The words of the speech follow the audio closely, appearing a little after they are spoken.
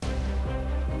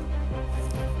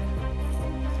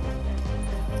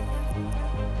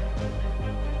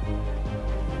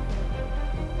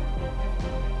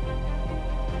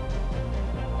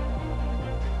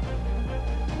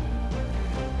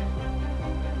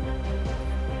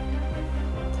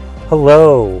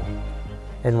Hello,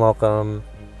 and welcome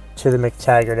to the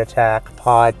McTaggart Attack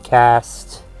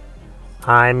podcast.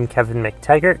 I'm Kevin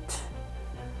McTaggart,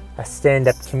 a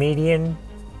stand-up comedian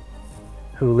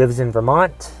who lives in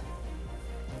Vermont.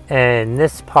 And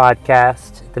this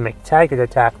podcast, the McTaggart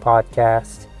Attack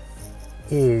podcast,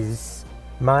 is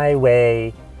my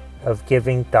way of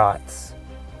giving thoughts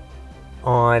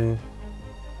on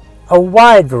a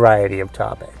wide variety of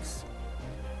topics.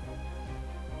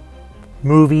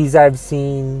 Movies I've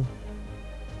seen,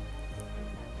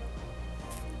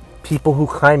 people who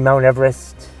climb Mount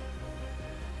Everest.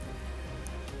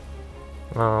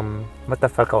 What the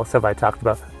fuck else have I talked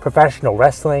about? Professional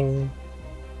wrestling,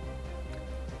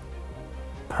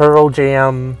 Pearl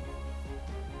Jam,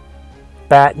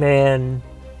 Batman,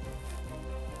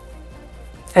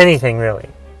 anything really.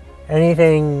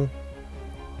 Anything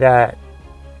that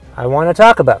I want to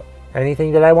talk about.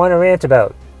 Anything that I want to rant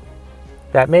about.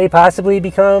 That may possibly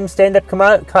become which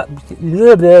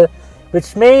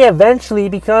may eventually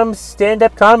become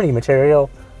stand-up comedy material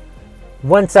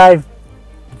once I've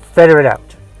figured it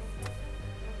out.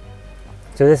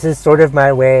 So this is sort of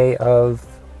my way of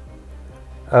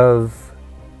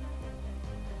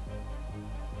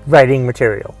writing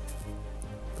material,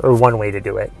 or one way to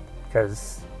do it,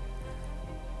 because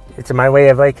it's my way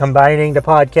of combining the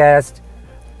podcast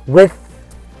with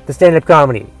the stand-up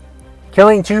comedy.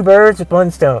 Killing two birds with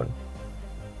one stone.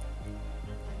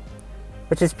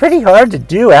 Which is pretty hard to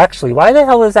do, actually. Why the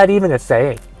hell is that even a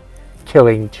saying?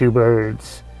 Killing two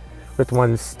birds with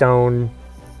one stone.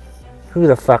 Who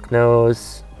the fuck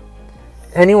knows?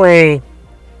 Anyway,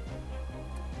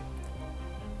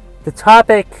 the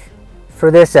topic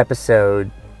for this episode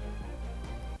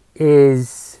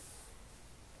is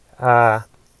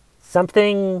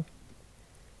something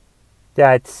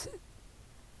that's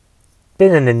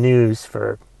been in the news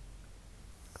for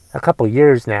a couple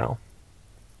years now.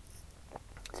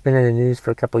 It's been in the news for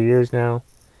a couple years now.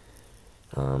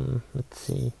 Let's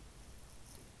see.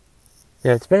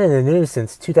 Yeah, it's been in the news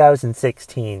since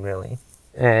 2016, really.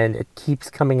 And it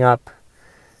keeps coming up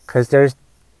because there's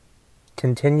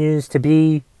continues to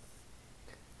be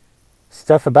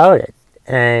stuff about it.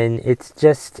 And it's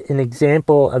just an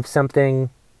example of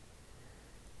something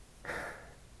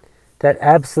that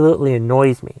absolutely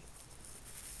annoys me.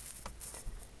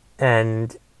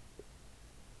 And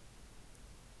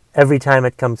every time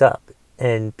it comes up,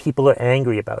 and people are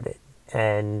angry about it,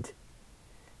 and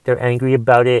they're angry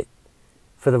about it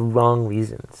for the wrong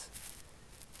reasons.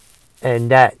 And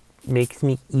that makes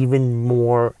me even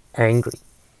more angry.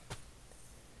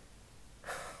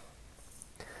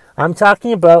 I'm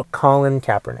talking about Colin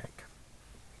Kaepernick.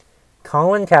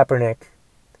 Colin Kaepernick,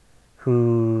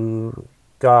 who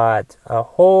got a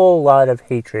whole lot of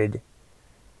hatred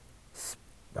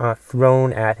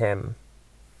thrown at him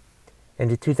in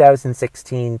the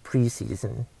 2016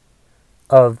 preseason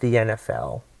of the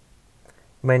NFL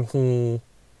when he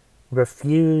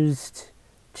refused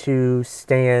to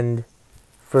stand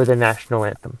for the national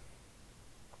anthem.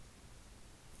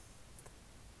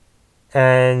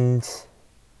 And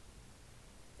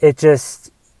it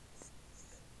just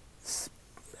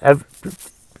a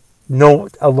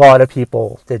lot of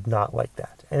people did not like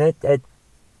that. And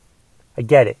I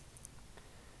get it.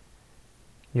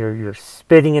 You're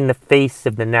spitting in the face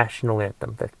of the national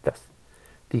anthem.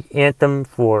 The anthem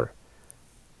for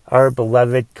our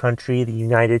beloved country, the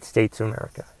United States of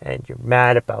America. And you're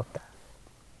mad about that.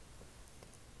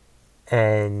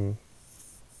 And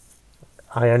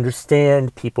I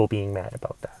understand people being mad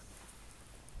about that.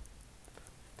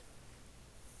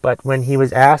 But when he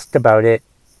was asked about it,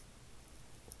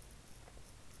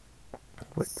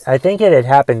 I think it had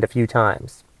happened a few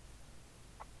times.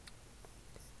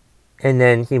 And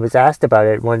then he was asked about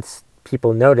it once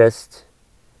people noticed.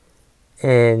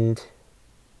 And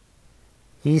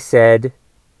he said,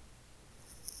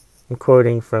 I'm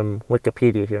quoting from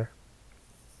Wikipedia here.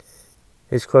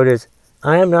 His quote is,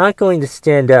 "I am not going to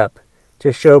stand up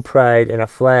to show pride in a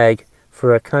flag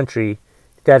for a country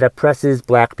that oppresses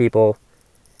black people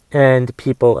and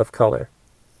people of color.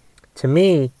 To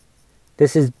me,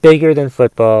 this is bigger than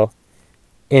football,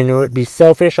 and it would be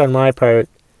selfish on my part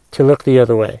to look the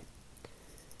other way.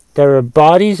 There are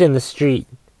bodies in the street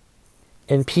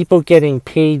and people getting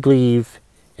paid leave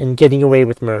and getting away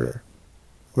with murder,"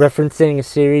 referencing a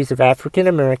series of African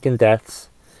American deaths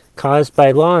caused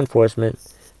by law enforcement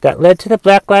that led to the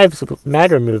Black Lives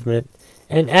Matter movement,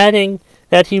 and adding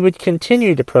that he would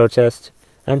continue to protest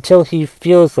until he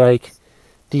feels like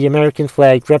the American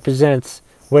flag represents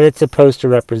what it's supposed to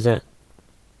represent.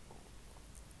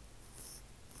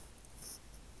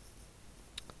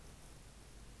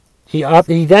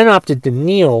 He then opted to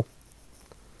kneel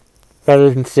rather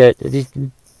than sit, as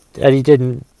he did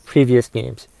in previous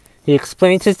games. He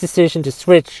explains his decision to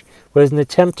switch was an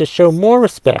attempt to show more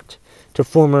respect to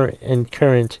former and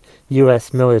current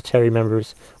U.S. military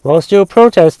members while still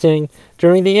protesting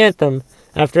during the anthem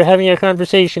after having a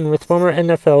conversation with former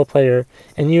NFL player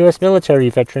and U.S. military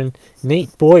veteran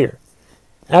Nate Boyer.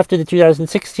 After the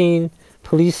 2016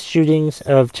 police shootings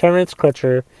of Terrence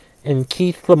Crutcher and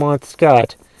Keith Lamont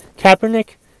Scott,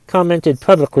 Kaepernick commented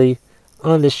publicly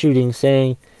on the shooting,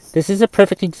 saying, "This is a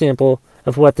perfect example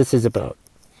of what this is about."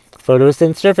 Photos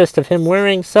then surfaced of him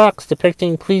wearing socks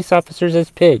depicting police officers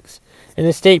as pigs. In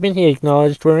a statement, he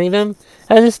acknowledged wearing them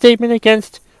as a statement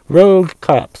against rogue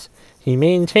cops. He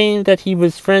maintained that he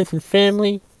has friends and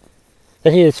family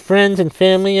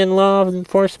in law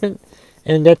enforcement,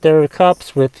 and that there are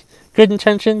cops with good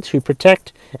intentions who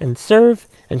protect and serve,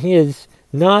 and he is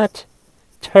not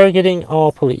targeting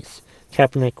all police.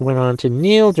 Kaepernick went on to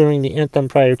kneel during the anthem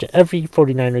prior to every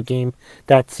 49er game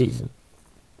that season.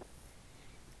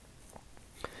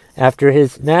 After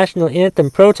his national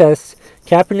anthem protests,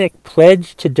 Kaepernick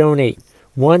pledged to donate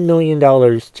 $1 million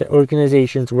to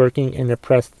organizations working in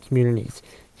oppressed communities.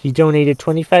 He donated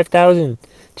 $25,000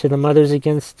 to the Mothers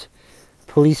Against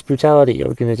Police Brutality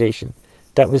organization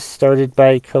that was started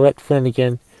by Colette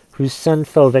Flanagan, whose son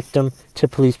fell victim to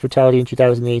police brutality in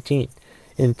 2018.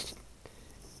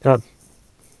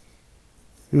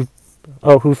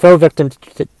 Who fell victim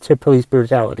to police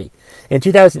brutality. In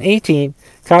 2018,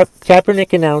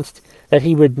 Kaepernick announced that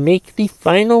he would make the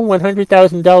final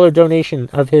 $100,000 donation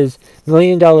of his $1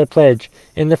 million pledge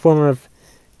in the form of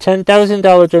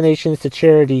 $10,000 donations to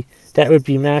charity that would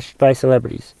be matched by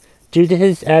celebrities. Due to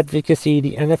his advocacy,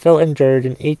 the NFL endured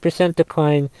an 8%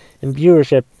 decline in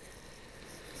viewership.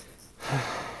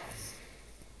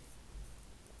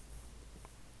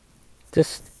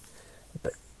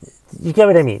 You get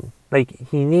what I mean. Like,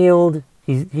 he kneeled,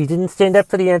 he didn't stand up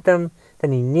for the anthem,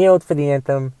 then he kneeled for the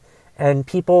anthem, and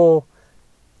people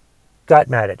got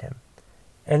mad at him.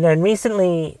 And then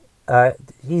recently,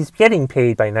 he's getting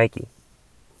paid by Nike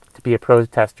to be a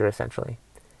protester, essentially.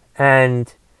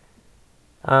 And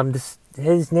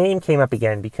his name came up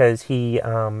again because he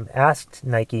asked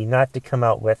Nike not to come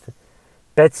out with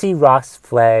Betsy Ross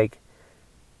flag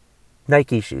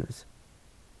Nike shoes.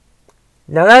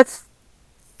 Now that's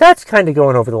kind of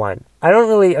going over the line. I don't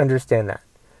really understand that.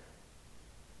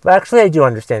 But actually, I do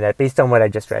understand that based on what I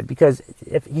just read. Because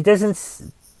if he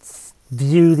doesn't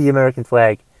view the American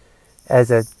flag as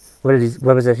a...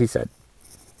 What was it he said?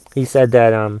 He said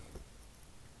that...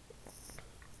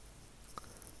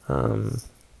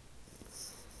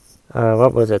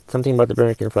 what was it? Something about the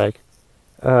American flag.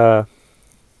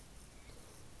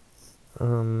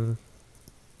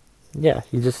 Yeah,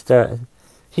 he just...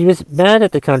 he was mad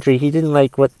at the country. He didn't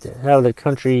like how the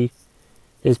country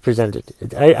is presented.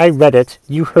 I read it.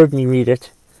 You heard me read it.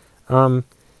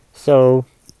 So,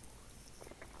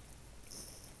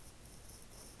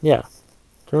 yeah.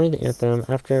 During the anthem,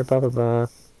 after blah, blah, blah.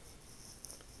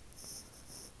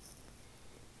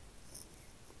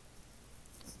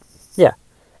 Yeah.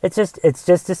 It's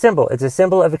just a symbol. It's a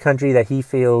symbol of a country that he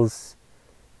feels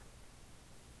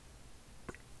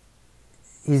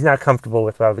he's not comfortable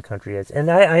with how the country is.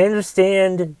 And I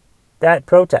understand that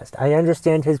protest. I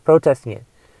understand his protesting it.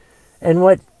 And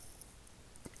what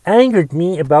angered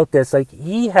me about this, I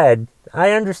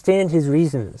understand his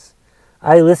reasons.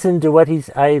 I listened to what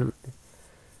I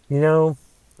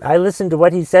listened to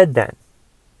what he said then.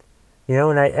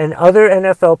 And other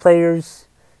NFL players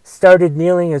started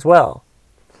kneeling as well.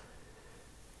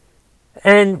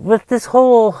 And with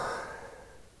the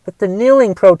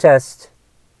kneeling protest,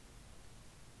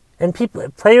 and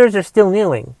players are still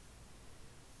kneeling.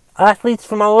 Athletes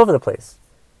from all over the place.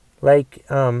 Like,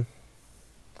 Megan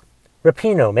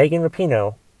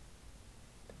Rapinoe.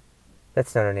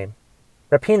 That's not her name.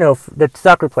 Rapinoe, the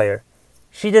soccer player.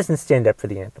 She doesn't stand up for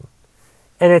the anthem.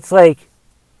 And it's like,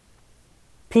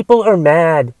 people are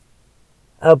mad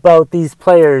about these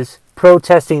players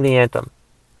protesting the anthem.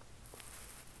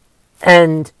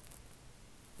 And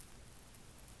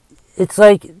it's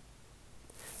like,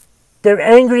 they're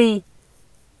angry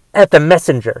at the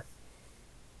messenger.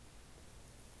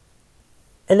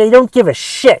 And they don't give a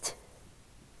shit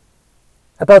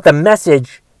about the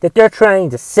message that they're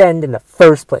trying to send in the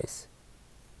first place.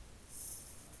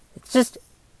 It's just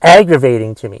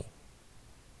aggravating to me.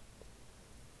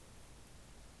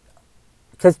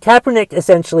 Because Kaepernick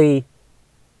essentially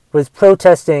was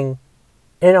protesting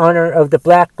in honor of the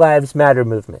Black Lives Matter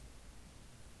movement.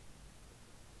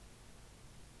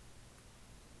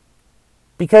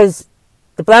 Because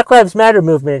the Black Lives Matter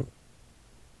movement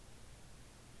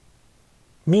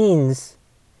means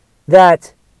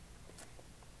that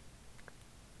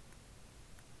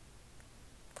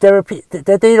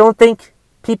that they don't think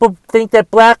people think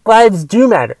that black lives do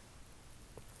matter.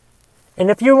 And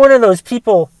if you're one of those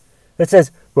people that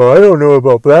says, well, I don't know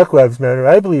about Black Lives Matter,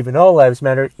 I believe in all lives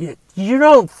matter, you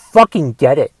don't fucking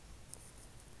get it.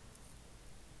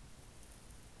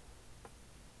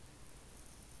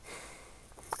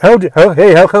 How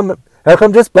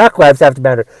come just black lives have to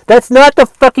matter? That's not the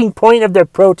fucking point of their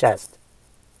protest.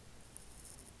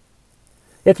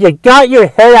 If you got your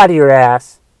head out of your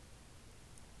ass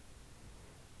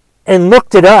and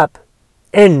looked it up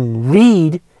and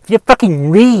read, if you fucking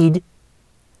read,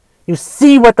 you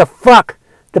see what the fuck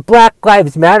the Black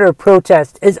Lives Matter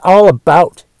protest is all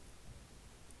about.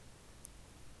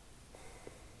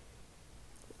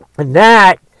 And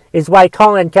that is why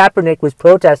Colin Kaepernick was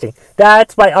protesting.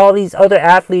 That's why all these other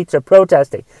athletes are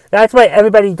protesting. That's why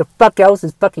everybody the fuck else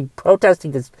is fucking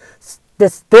protesting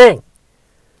this thing.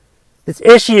 This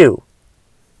issue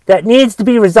that needs to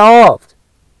be resolved.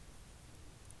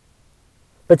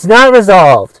 But it's not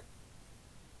resolved.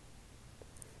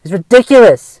 It's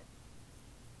ridiculous.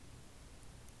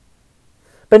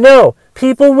 But no,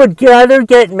 people would rather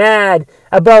get mad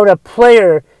about a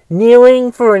player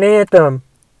kneeling for an anthem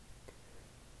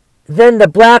than the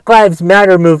Black Lives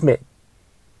Matter movement.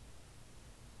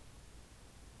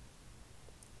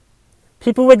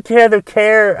 People would rather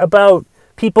care about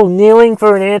people kneeling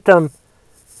for an anthem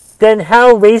than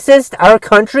how racist our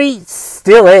country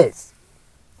still is.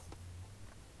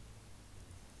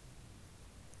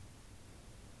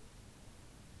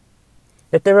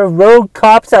 That there are rogue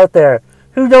cops out there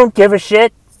who don't give a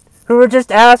shit, who are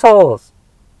just assholes.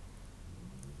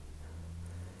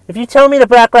 If you tell me the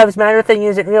Black Lives Matter thing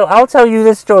isn't real, I'll tell you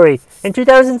this story. In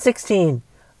 2016,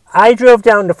 I drove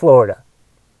down to Florida.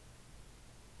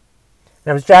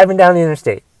 And I was driving down the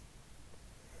interstate.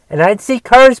 And I'd see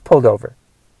cars pulled over.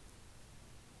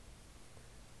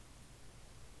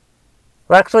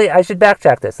 Well, actually, I should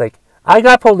backtrack this. I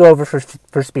got pulled over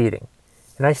for speeding.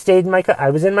 And I stayed in my car. I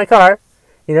was in my car,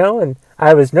 and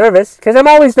I was nervous. Because I'm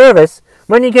always nervous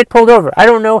when you get pulled over. I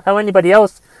don't know how anybody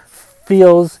else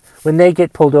feels when they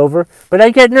get pulled over, but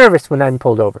I get nervous when I'm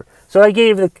pulled over. So I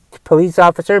gave the police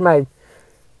officer my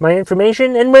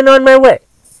information and went on my way.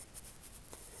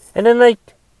 And then,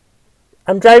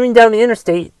 I'm driving down the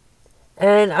interstate,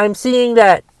 and I'm seeing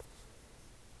that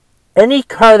any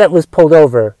car that was pulled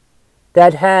over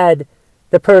that had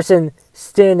the person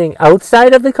standing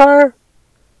outside of the car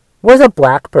was a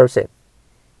black person.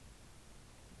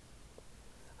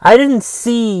 I didn't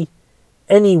see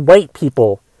any white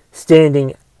people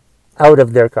standing out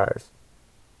of their cars.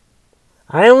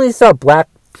 I only saw black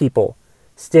people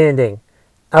standing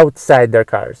outside their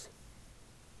cars.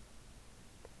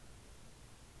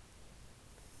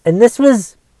 And this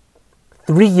was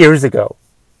 3 years ago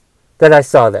that I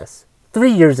saw this.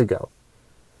 3 years ago.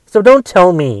 So don't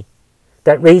tell me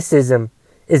that racism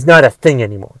is not a thing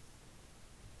anymore.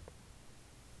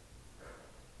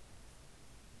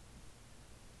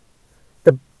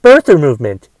 The birther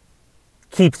movement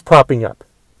keeps popping up.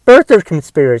 Birther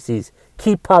conspiracies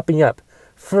keep popping up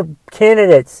for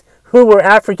candidates who were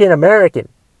African American.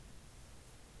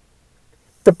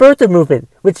 The birther movement,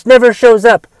 which never shows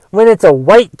up when it's a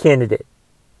white candidate.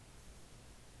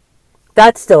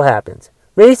 That still happens.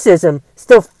 Racism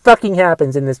still fucking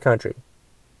happens in this country.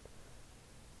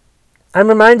 I'm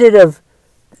reminded of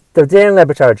the Dan Le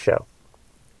Batard show.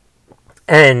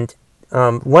 And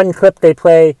one clip they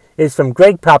play is from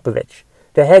Greg Popovich,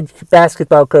 the head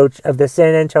basketball coach of the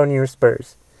San Antonio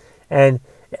Spurs. And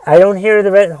I don't hear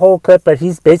the whole clip, but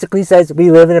he basically says we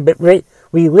live in a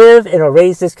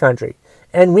racist country.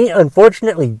 And we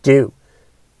unfortunately do.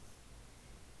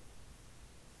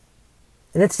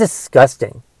 And it's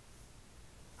disgusting.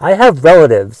 I have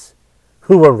relatives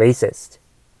who are racist.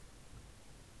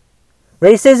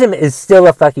 Racism is still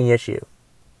a fucking issue.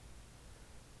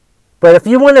 But if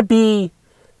you want to be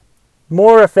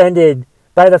more offended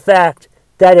by the fact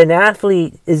that an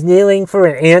athlete is kneeling for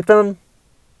an anthem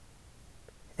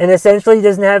and essentially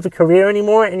doesn't have a career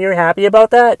anymore and you're happy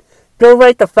about that, go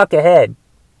right the fuck ahead.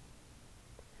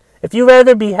 If you'd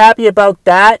rather be happy about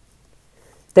that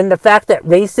than the fact that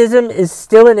racism is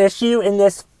still an issue in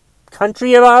this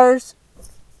country of ours,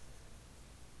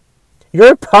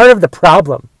 you're part of the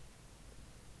problem.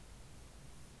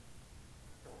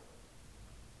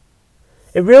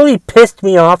 It really pissed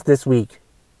me off this week.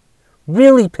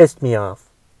 Really pissed me off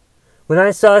when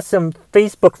I saw some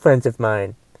Facebook friends of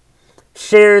mine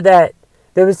share that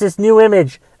there was this new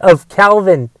image of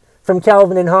Calvin from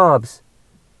Calvin and Hobbes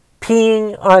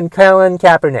peeing on Colin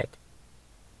Kaepernick.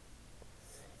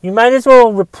 You might as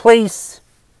well replace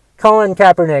Colin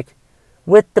Kaepernick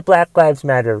with the Black Lives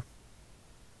Matter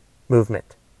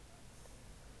movement.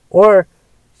 Or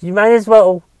you might as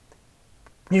well,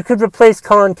 you could replace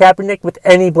Colin Kaepernick with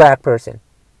any black person.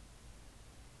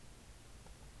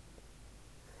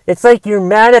 It's like you're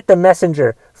mad at the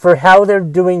messenger for how they're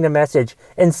doing the message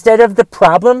instead of the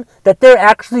problem that they're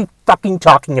actually fucking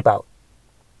talking about.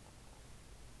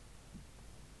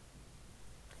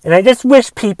 And I just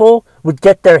wish people would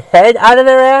get their head out of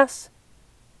their ass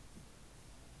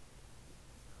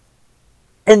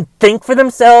and think for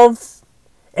themselves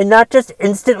and not just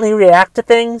instantly react to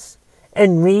things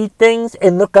and read things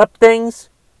and look up things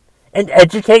and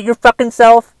educate your fucking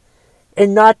self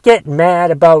and not get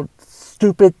mad about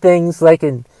stupid things like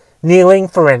kneeling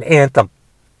for an anthem.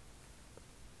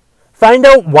 Find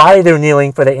out why they're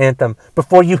kneeling for the anthem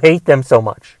before you hate them so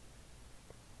much.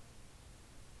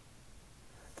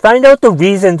 Find out the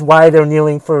reasons why they're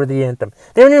kneeling for the anthem.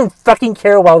 They don't even fucking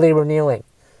care while they were kneeling.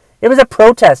 It was a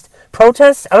protest.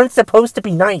 Protests aren't supposed to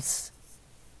be nice.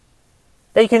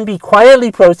 They can be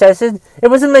quietly protested. It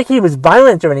wasn't like he was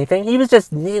violent or anything. He was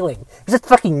just kneeling. He was just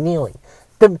fucking kneeling.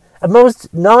 The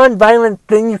most non-violent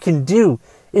thing you can do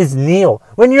is kneel.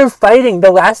 When you're fighting,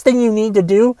 the last thing you need to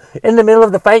do in the middle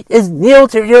of the fight is kneel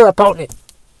to your opponent.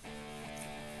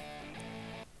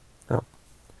 Oh,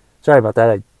 sorry about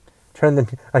that.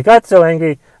 I got so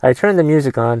angry, I turned the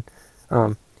music on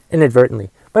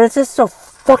inadvertently. But it's just so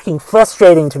fucking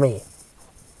frustrating to me.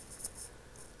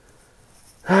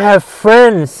 I have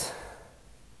friends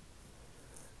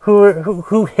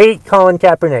who hate Colin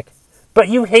Kaepernick. But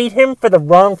you hate him for the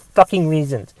wrong fucking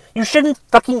reasons. You shouldn't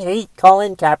fucking hate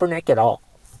Colin Kaepernick at all.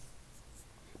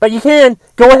 But you can.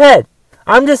 Go ahead.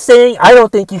 I'm just saying I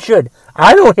don't think you should.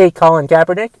 I don't hate Colin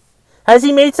Kaepernick. Has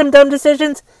he made some dumb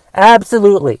decisions?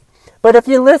 Absolutely. But if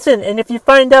you listen and if you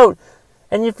find out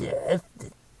and if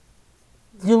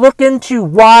you look into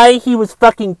why he was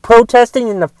fucking protesting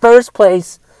in the first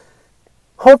place,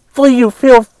 hopefully you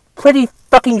feel pretty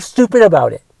fucking stupid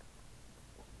about it.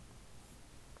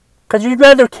 Because you'd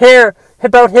rather care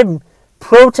about him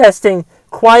protesting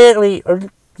quietly or,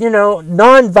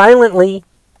 non-violently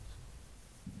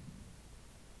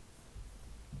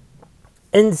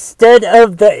instead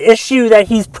of the issue that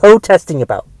he's protesting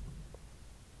about.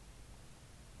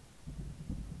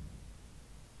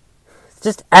 It's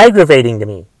just aggravating to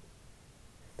me.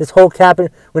 This whole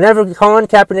Kaepernick, whenever Colin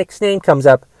Kaepernick's name comes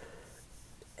up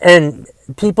and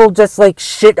people just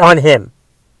shit on him.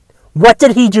 What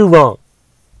did he do wrong?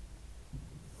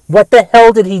 What the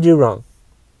hell did he do wrong?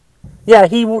 Yeah,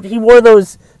 he wore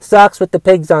those socks with the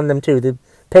pigs on them too, the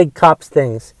pig cops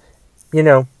things,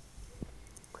 And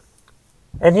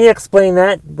he explained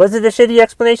that. Was it a shitty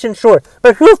explanation? Sure.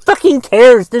 But who fucking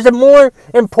cares? There's a more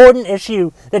important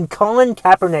issue than Colin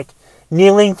Kaepernick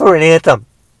kneeling for an anthem.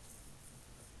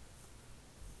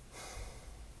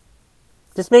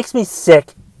 Just makes me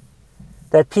sick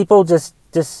that people just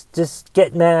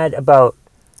get mad about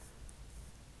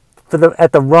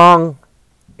at the wrong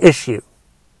issue.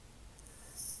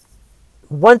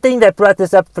 One thing that brought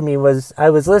this up for me was I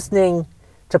was listening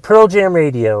to Pearl Jam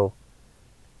radio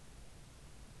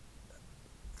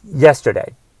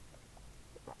yesterday.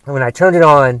 And when I turned it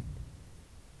on,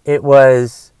 it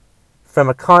was from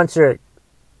a concert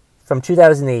from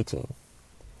 2018.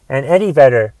 And Eddie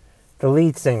Vedder, the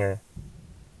lead singer,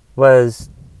 was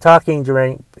talking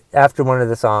after one of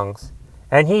the songs.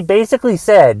 And he basically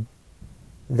said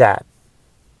that.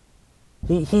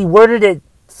 He worded it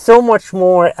so much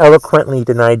more eloquently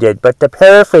than I did. But to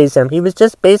paraphrase him, he was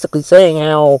just basically saying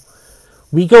how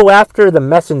we go after the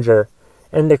messenger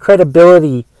and the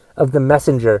credibility of the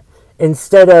messenger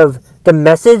instead of the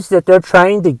message that they're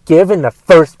trying to give in the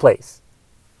first place.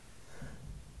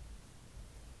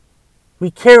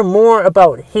 We care more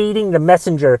about hating the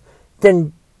messenger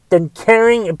than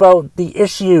caring about the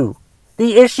issue.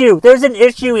 The issue. There's an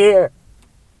issue here.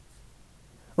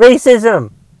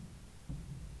 Racism.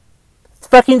 It's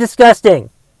fucking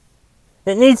disgusting.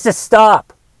 It needs to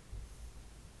stop.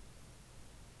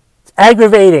 It's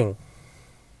aggravating.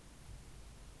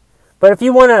 But if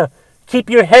you want to keep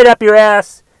your head up your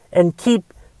ass and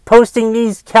keep posting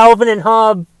these Calvin and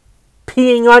Hobbes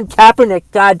peeing on Kaepernick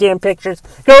goddamn pictures,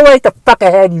 go right the fuck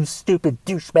ahead, you stupid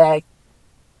douchebag.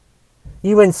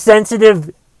 You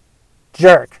insensitive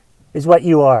jerk is what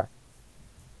you are.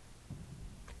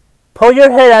 Pull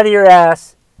your head out of your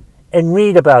ass and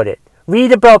read about it.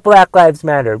 Read about Black Lives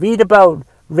Matter. Read about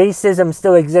racism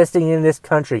still existing in this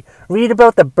country. Read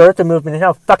about the birther movement and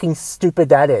how fucking stupid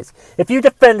that is. If you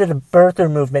defended the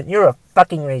birther movement, you're a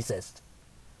fucking racist.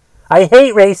 I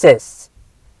hate racists.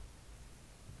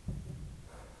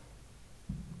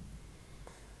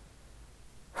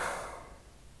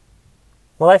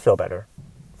 Well, I feel better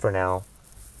for now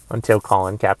until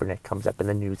Colin Kaepernick comes up in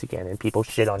the news again and people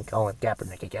shit on Colin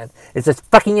Kaepernick again. It's just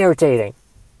fucking irritating.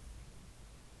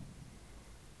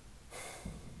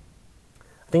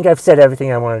 I think I've said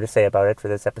everything I wanted to say about it for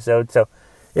this episode. So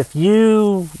if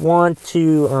you want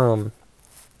to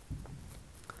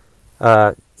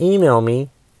email me,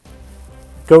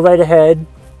 go right ahead.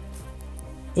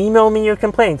 Email me your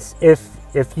complaints. If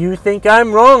you think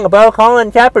I'm wrong about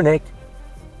Colin Kaepernick,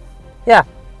 yeah,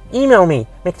 email me,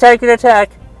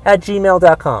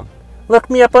 McTaggartAttack@gmail.com.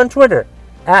 Look me up on Twitter,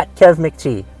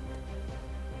 @KevMcT.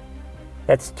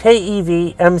 That's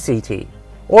KEVMCT.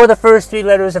 Or the first 3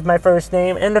 letters of my first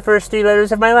name and the first 3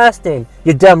 letters of my last name,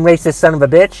 you dumb racist son of a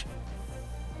bitch.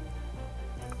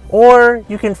 Or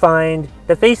you can find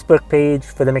the Facebook page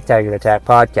for the McTaggart Attack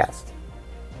podcast.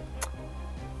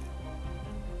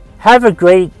 Have a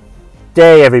great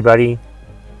day, everybody.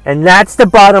 And that's the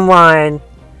bottom line.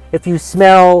 If you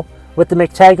smell what the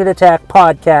McTaggart Attack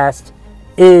podcast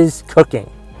is cooking.